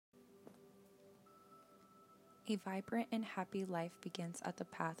A vibrant and happy life begins at the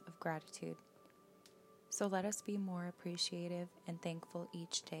path of gratitude. So let us be more appreciative and thankful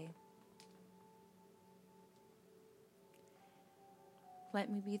each day. Let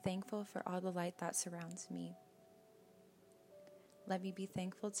me be thankful for all the light that surrounds me. Let me be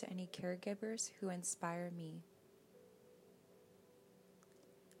thankful to any caregivers who inspire me.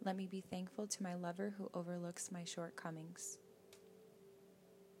 Let me be thankful to my lover who overlooks my shortcomings.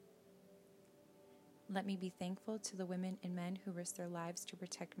 Let me be thankful to the women and men who risk their lives to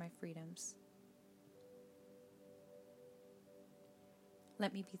protect my freedoms.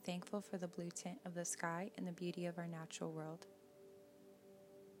 Let me be thankful for the blue tint of the sky and the beauty of our natural world.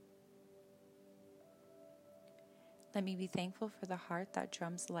 Let me be thankful for the heart that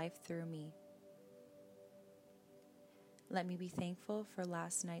drums life through me. Let me be thankful for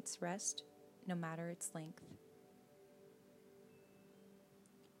last night's rest, no matter its length.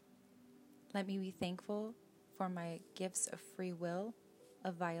 Let me be thankful for my gifts of free will,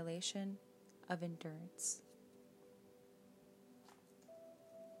 of violation, of endurance.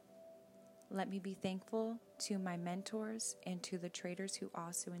 Let me be thankful to my mentors and to the traders who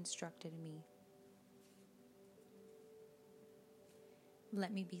also instructed me.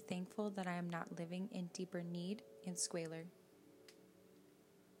 Let me be thankful that I am not living in deeper need and squalor.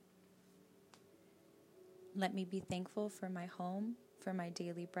 Let me be thankful for my home, for my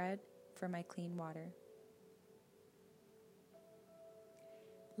daily bread, for my clean water.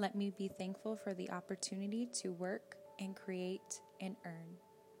 Let me be thankful for the opportunity to work and create and earn.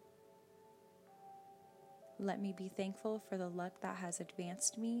 Let me be thankful for the luck that has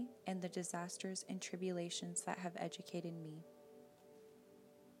advanced me and the disasters and tribulations that have educated me.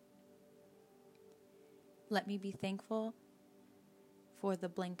 Let me be thankful for the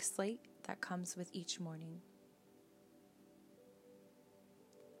blank slate that comes with each morning.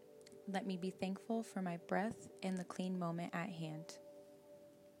 Let me be thankful for my breath and the clean moment at hand.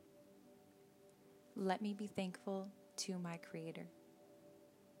 Let me be thankful to my Creator.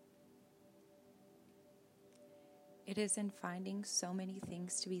 It is in finding so many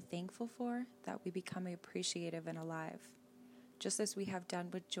things to be thankful for that we become appreciative and alive. Just as we have done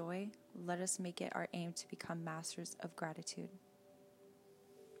with joy, let us make it our aim to become masters of gratitude.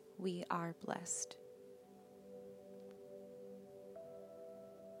 We are blessed.